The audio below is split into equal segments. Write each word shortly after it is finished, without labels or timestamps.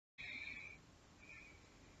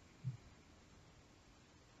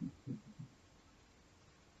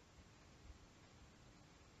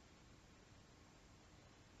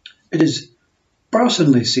It is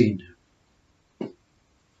personally seen.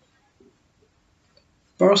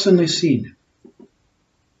 Personally seen.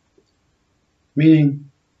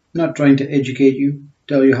 Meaning, not trying to educate you,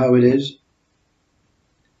 tell you how it is,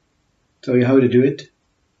 tell you how to do it.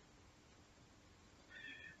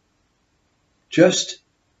 Just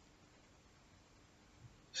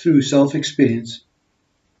through self-experience,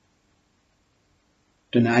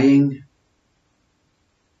 denying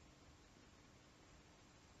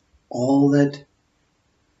all that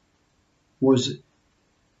was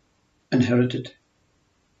inherited,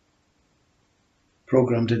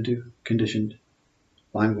 programmed into, conditioned,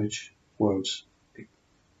 language, words,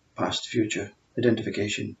 past, future,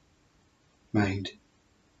 identification, mind,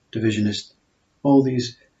 divisionist, all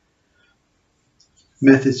these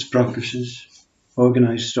methods, practices,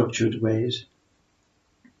 organized, structured ways,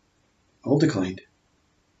 all declined,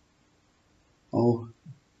 all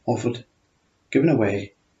offered, given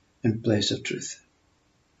away in place of truth.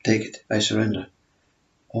 Take it, I surrender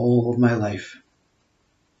all of my life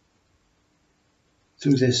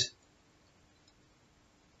through this,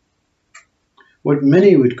 what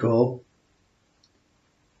many would call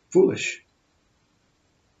foolish,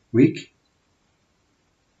 weak,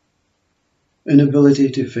 inability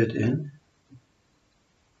to fit in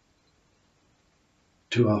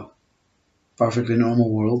to a perfectly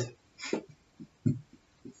normal world,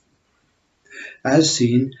 as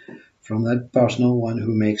seen from that personal one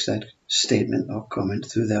who makes that statement or comment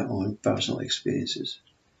through their own personal experiences.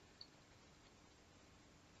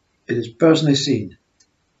 It is personally seen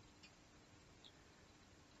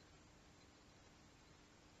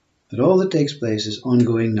that all that takes place is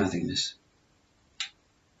ongoing nothingness.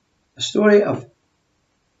 A story of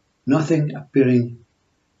nothing appearing,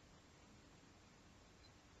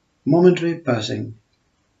 momentary passing,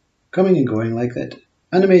 coming and going like that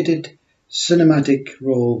animated cinematic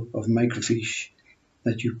roll of microfiche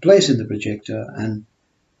that you place in the projector and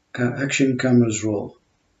action cameras roll.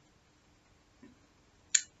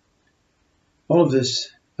 All of this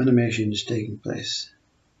animation is taking place.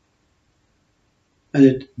 And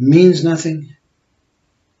it means nothing.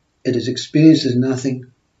 It is experienced as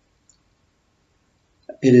nothing.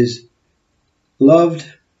 It is loved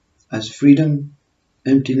as freedom,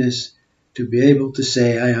 emptiness, to be able to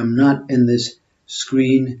say, I am not in this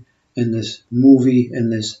screen, in this movie, in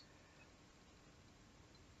this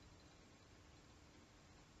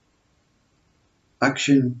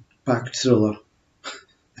action-packed thriller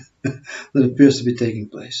that appears to be taking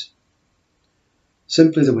place.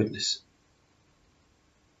 Simply the witness.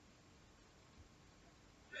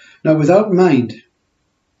 Now, without mind,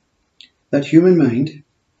 that human mind,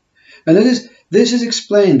 and this is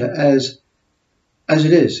explained as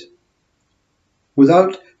it is,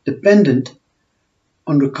 without dependent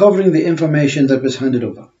on recovering the information that was handed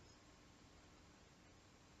over.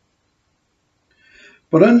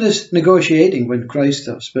 But on this negotiating, when Christ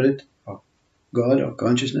or Spirit or God or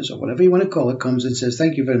consciousness or whatever you want to call it comes and says,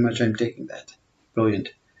 thank you very much, I'm taking that. Brilliant.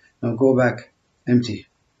 Now go back empty.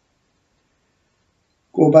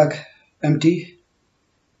 Go back empty.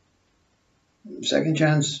 Second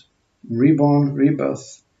chance, reborn,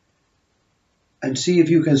 rebirth, and see if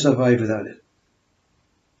you can survive without it.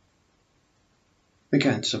 We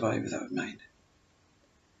can't survive without mind.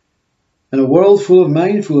 In a world full of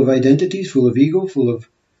mind, full of identities, full of ego, full of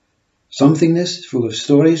somethingness, full of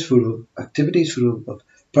stories, full of activities, full of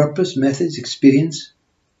purpose, methods, experience,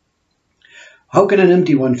 how can an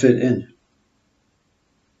empty one fit in?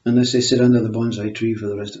 Unless they sit under the bonsai tree for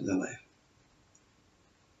the rest of their life.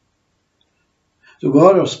 So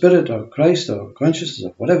God or Spirit or Christ or consciousness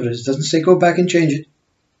or whatever it is doesn't say go back and change it.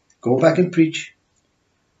 Go back and preach.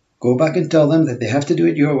 Go back and tell them that they have to do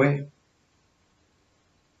it your way.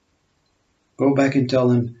 Go back and tell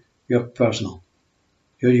them you're personal.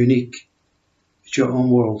 You're unique. It's your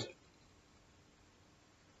own world.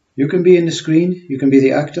 You can be in the screen. You can be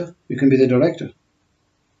the actor. You can be the director.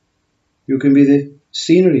 You can be the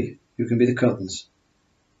scenery. You can be the curtains.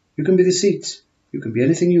 You can be the seats. You can be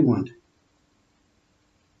anything you want.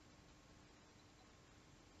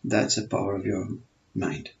 That's the power of your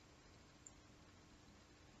mind.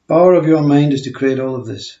 Power of your mind is to create all of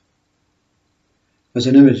this as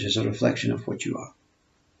an image, as a reflection of what you are.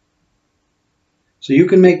 So you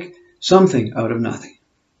can make something out of nothing.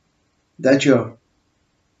 That's your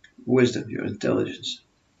wisdom, your intelligence.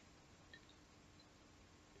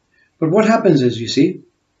 But what happens is, you see,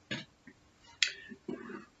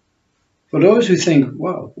 for those who think,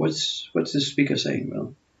 wow, what's the speaker saying?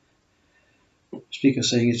 Well, the speaker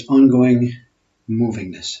saying it's ongoing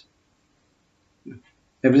movingness.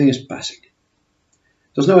 Everything is passing.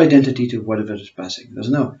 There's no identity to whatever is passing.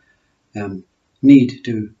 There's no need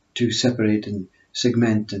to separate and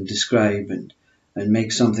segment and describe and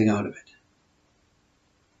make something out of it.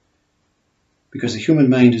 Because the human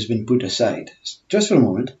mind has been put aside. Just for a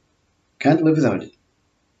moment. Can't live without it.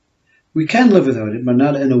 We can live without it, but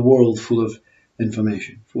not in a world full of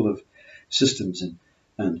information, full of systems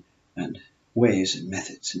and ways and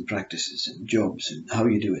methods and practices and jobs and how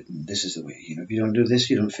you do it. And this is the way. If you don't do this,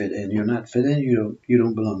 you don't fit in. You're not fit in. You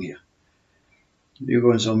don't belong here. You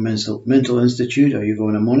go in some mental institute, or you go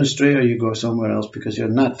in a monastery, or you go somewhere else because you're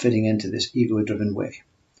not fitting into this ego-driven way.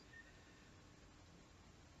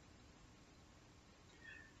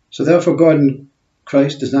 So therefore, God and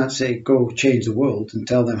Christ does not say, go change the world and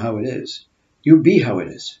tell them how it is. You be how it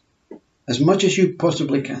is, as much as you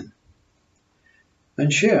possibly can.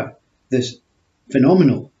 And share this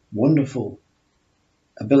phenomenal, wonderful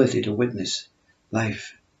ability to witness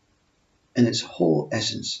life in its whole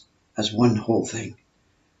essence as one whole thing,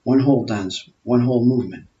 one whole dance, one whole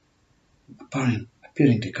movement,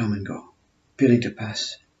 appearing to come and go, appearing to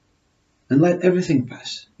pass. And let everything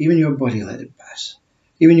pass, even your body, let it pass.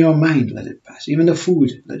 Even your mind, let it pass. Even the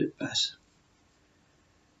food, let it pass.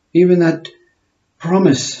 Even that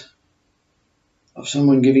promise of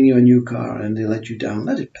someone giving you a new car and they let you down,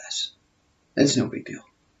 let it pass. That's no big deal.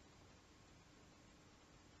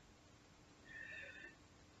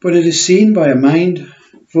 But it is seen by a mind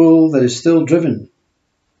full that is still driven.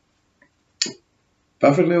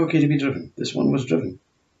 Perfectly okay to be driven. This one was driven.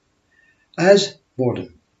 As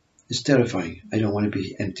boredom is terrifying. I don't want to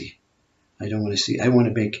be empty. I don't want to see. I want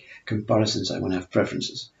to make comparisons. I want to have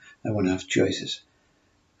preferences. I want to have choices.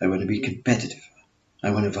 I want to be competitive. I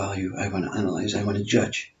want to value. I want to analyze. I want to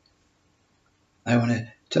judge. I want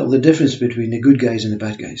to tell the difference between the good guys and the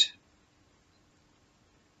bad guys.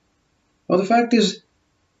 Well, the fact is,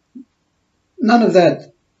 none of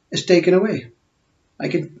that is taken away.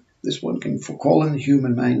 This one can call in the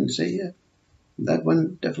human mind and say, yeah, that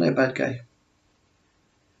one definitely a bad guy.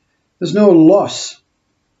 There's no loss.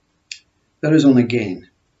 There is only gain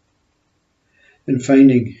in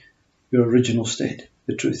finding your original state,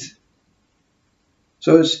 the truth.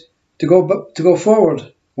 So it's to go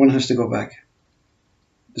forward, one has to go back.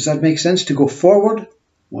 Does that make sense? To go forward,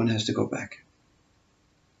 one has to go back.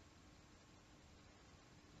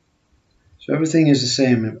 So everything is the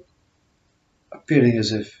same, appearing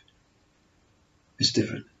as if it's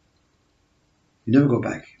different. You never go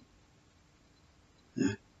back.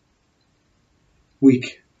 Yeah.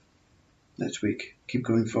 Weak. That's weak. Keep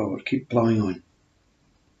going forward. Keep plowing on.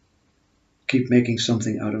 Keep making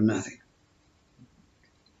something out of nothing.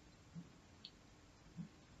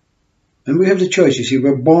 And we have the choice. You see,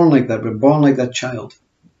 we're born like that. We're born like that child.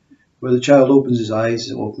 Where the child opens his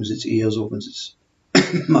eyes, opens its ears, opens its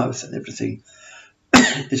mouth, and everything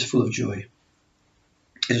is full of joy.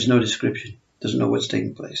 It has no description. Doesn't know what's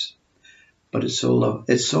taking place. But it's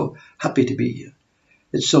so happy to be here.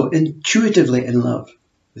 It's so intuitively in love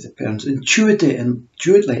with the parents, intuitively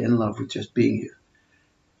in love with just being here,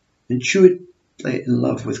 intuitively in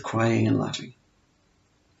love with crying and laughing.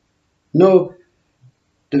 No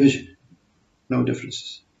division, no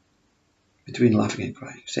differences between laughing and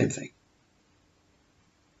crying, same thing.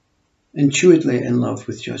 Intuitively in love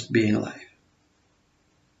with just being alive.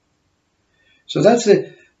 So that's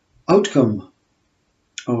the outcome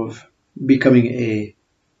of becoming a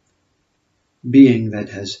being that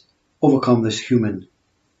has overcome this human,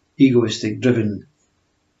 egoistic, driven,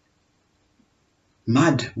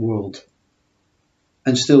 mad world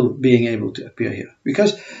and still being able to appear here.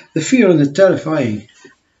 Because the fear and the terrifying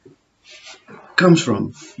comes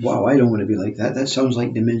from, wow, I don't want to be like that. That sounds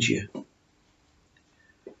like dementia.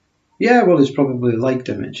 Yeah, well, it's probably like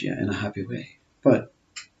dementia in a happy way. But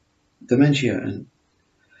dementia and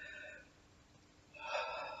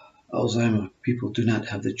Alzheimer, people do not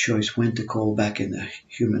have the choice when to call back in the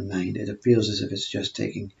human mind. It appears as if it's just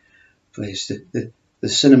taking place. The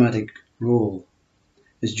cinematic role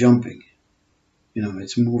is jumping. You know,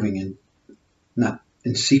 it's moving in, not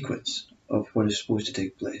in sequence of what is supposed to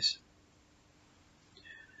take place.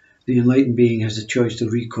 The enlightened being has the choice to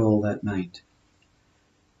recall that mind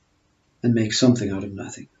and make something out of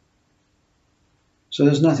nothing. So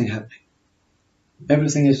there's nothing happening.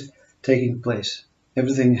 Everything is taking place.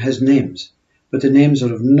 Everything has names, but the names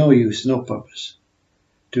are of no use, no purpose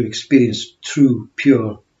to experience true,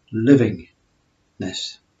 pure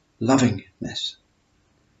livingness, lovingness.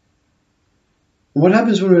 And what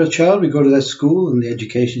happens when we're a child? We go to that school and the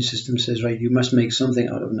education system says, right, you must make something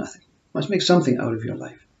out of nothing. You must make something out of your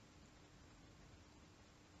life.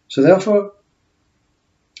 So therefore,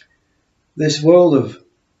 this world of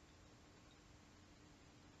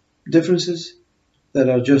differences that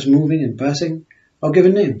are just moving and passing are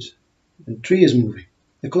given names. The tree is moving.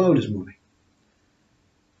 The cloud is moving.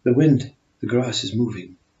 The wind, the grass is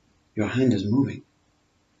moving. Your hand is moving.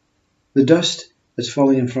 The dust that's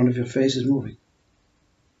falling in front of your face is moving.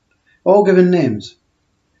 All given names.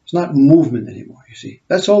 It's not movement anymore, you see.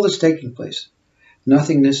 That's all that's taking place.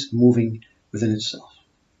 Nothingness moving within itself.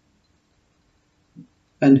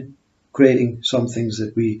 And creating some things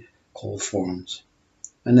that we call forms.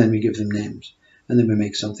 And then we give them names. And then we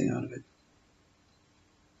make something out of it.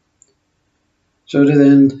 So to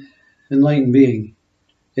the enlightened being,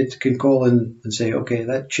 it can call in and say, okay,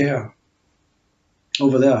 that chair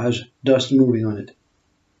over there has dust moving on it.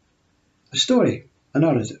 A story, a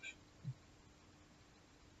narrative.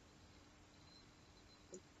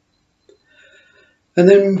 And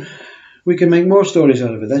then we can make more stories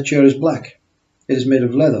out of it. That chair is black. It is made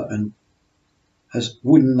of leather and has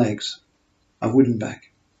wooden legs, a wooden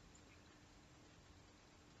back.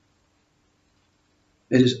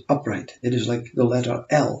 It is upright. It is like the letter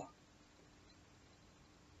L.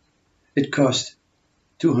 It cost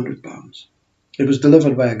 £200. It was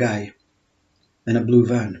delivered by a guy in a blue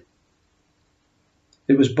van.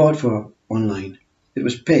 It was bought for online. It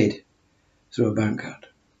was paid through a bank card.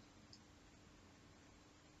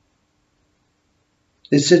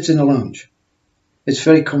 It sits in a lounge. It's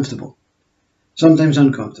very comfortable, sometimes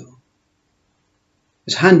uncomfortable.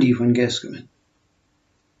 It's handy when guests come in.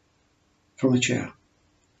 From a chair.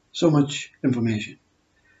 So much information.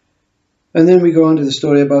 And then we go on to the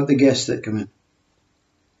story about the guests that come in.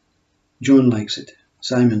 Joan likes it.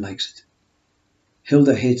 Simon likes it.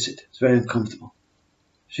 Hilda hates it. It's very uncomfortable.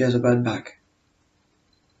 She has a bad back.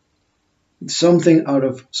 It's something out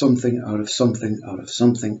of something out of something out of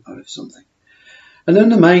something out of something. And then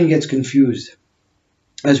the mind gets confused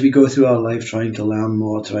as we go through our life trying to learn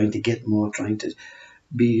more, trying to get more, trying to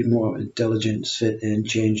be more intelligent, fit in,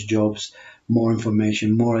 change jobs, more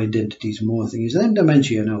information, more identities, more things. Then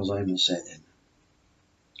dementia and Alzheimer's set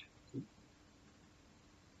in.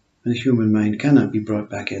 And the human mind cannot be brought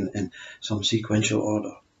back in some sequential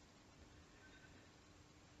order.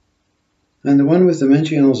 And the one with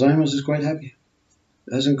dementia and Alzheimer's is quite happy.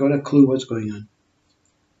 Hasn't got a clue what's going on.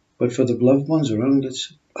 But for the loved ones around,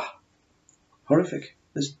 it's horrific.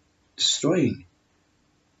 It's destroying.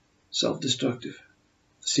 Self-destructive.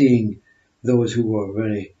 Seeing those who were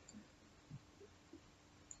very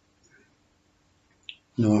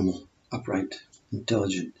normal, upright,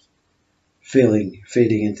 intelligent, fading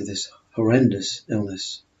into this horrendous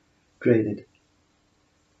illness created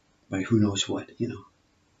by who knows what, you know.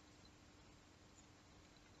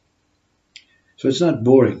 So it's not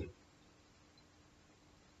boring.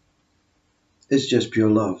 It's just pure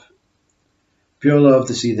love. Pure love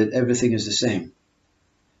to see that everything is the same.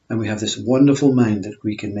 And we have this wonderful mind that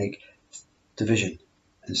we can make division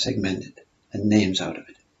and segment it and names out of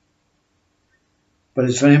it. But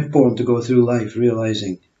it's very important to go through life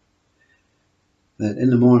realizing that in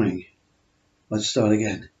the morning, let's start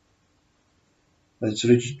again. Let's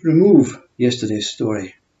remove yesterday's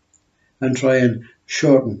story and try and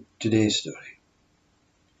shorten today's story.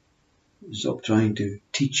 Stop trying to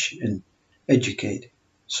teach and educate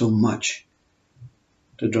so much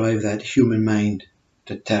to drive that human mind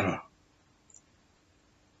to terror.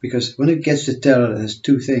 Because when it gets to terror, it has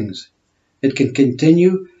two things. It can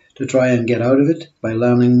continue to try and get out of it by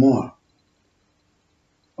learning more.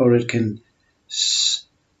 Or it can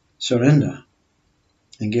surrender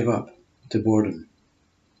and give up to boredom.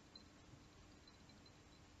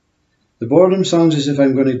 The boredom sounds as if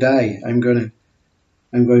I'm going to die. I'm going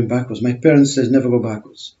backwards. My parents says never go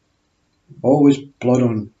backwards. Always plod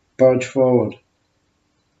on, purge forward.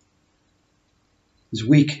 It's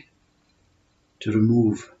weak to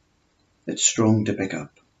remove. It's strong to pick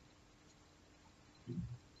up.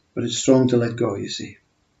 But it's strong to let go, you see.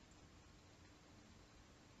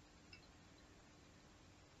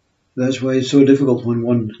 That's why it's so difficult when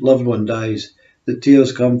one loved one dies. The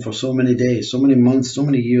tears come for so many days, so many months, so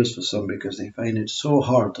many years for some, because they find it so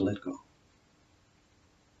hard to let go.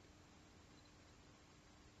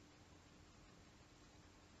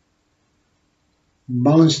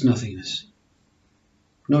 Balanced nothingness.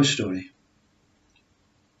 No story.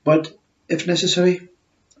 But if necessary,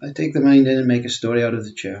 I take the mind in and make a story out of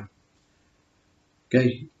the chair.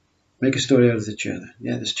 Okay, make a story out of the chair then.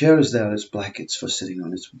 Yeah, this chair is there, it's black, it's for sitting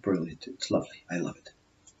on, it's brilliant, it's lovely, I love it.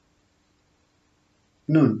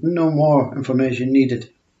 No more information needed.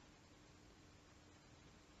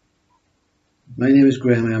 My name is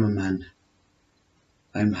Graham, I am a man.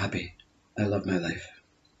 I'm happy, I love my life.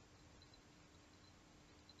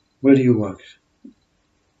 Where do you work?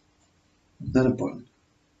 Not important.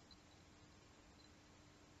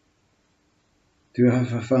 Do I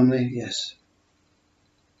have a family? Yes.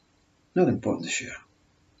 Not important to share.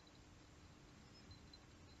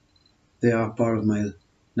 They are part of my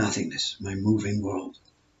nothingness, my moving world.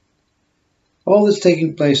 All that's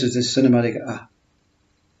taking place is this cinematic,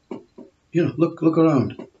 look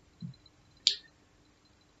around.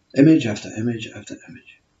 Image after image after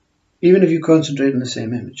image. Even if you concentrate on the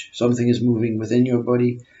same image, something is moving within your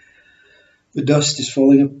body, the dust is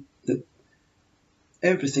falling up,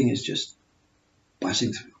 everything is just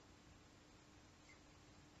passing through.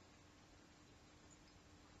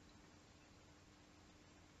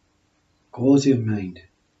 Quality of mind.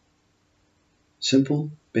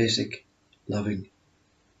 Simple, basic, loving,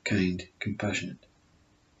 kind, compassionate.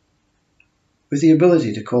 With the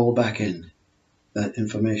ability to call back in that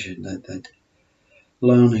information that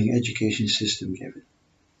learning education system gave it,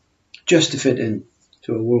 just to fit in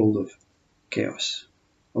to a world of chaos,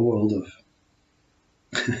 a world of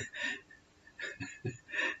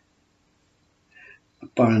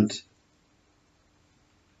apparent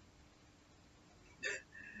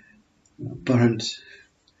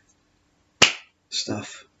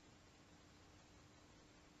stuff.